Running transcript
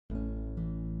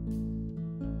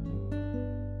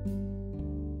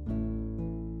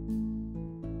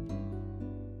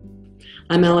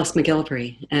I'm Alice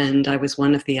MacGillivray, and I was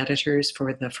one of the editors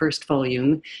for the first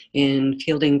volume in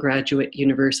Fielding Graduate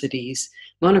University's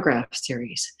monograph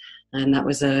series. And that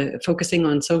was focusing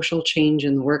on social change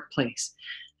in the workplace.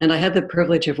 And I had the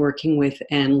privilege of working with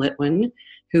Litwin,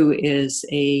 who is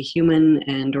a human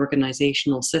and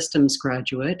organizational systems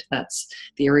graduate. That's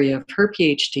the area of her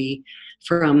PhD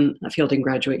from Fielding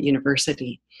Graduate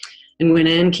University. And when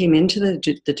Anne came into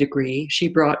the degree, she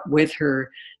brought with her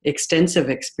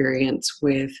extensive experience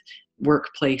with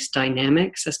workplace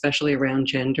dynamics, especially around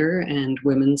gender and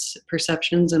women's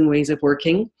perceptions and ways of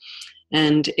working.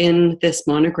 And in this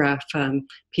monograph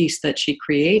piece that she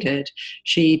created,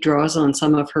 she draws on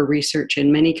some of her research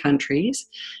in many countries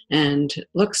and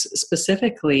looks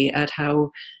specifically at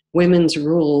how women's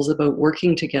rules about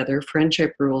working together,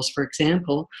 friendship rules, for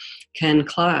example, can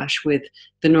clash with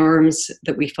the norms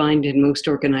that we find in most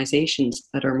organizations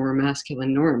that are more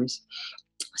masculine norms.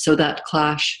 So that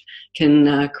clash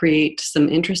can create some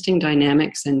interesting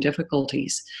dynamics and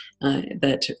difficulties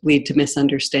that lead to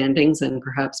misunderstandings and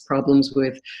perhaps problems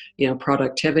with,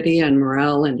 productivity and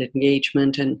morale and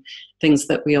engagement and things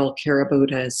that we all care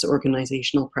about as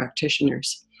organizational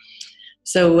practitioners.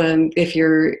 So if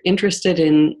you're interested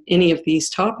in any of these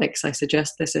topics, I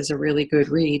suggest this is a really good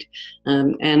read.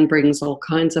 Anne brings all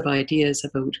kinds of ideas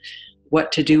about what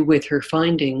to do with her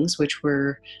findings, which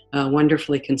were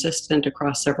wonderfully consistent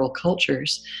across several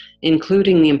cultures,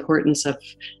 including the importance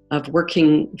of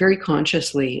working very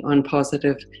consciously on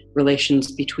positive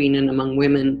relations between and among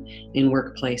women in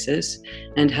workplaces,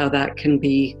 and how that can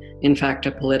be, in fact,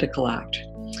 a political act.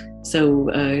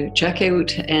 So check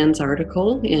out Anne's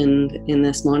article in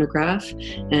this monograph,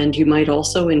 and you might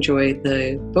also enjoy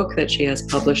the book that she has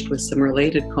published with some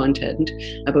related content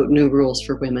about new rules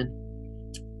for women.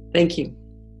 Thank you.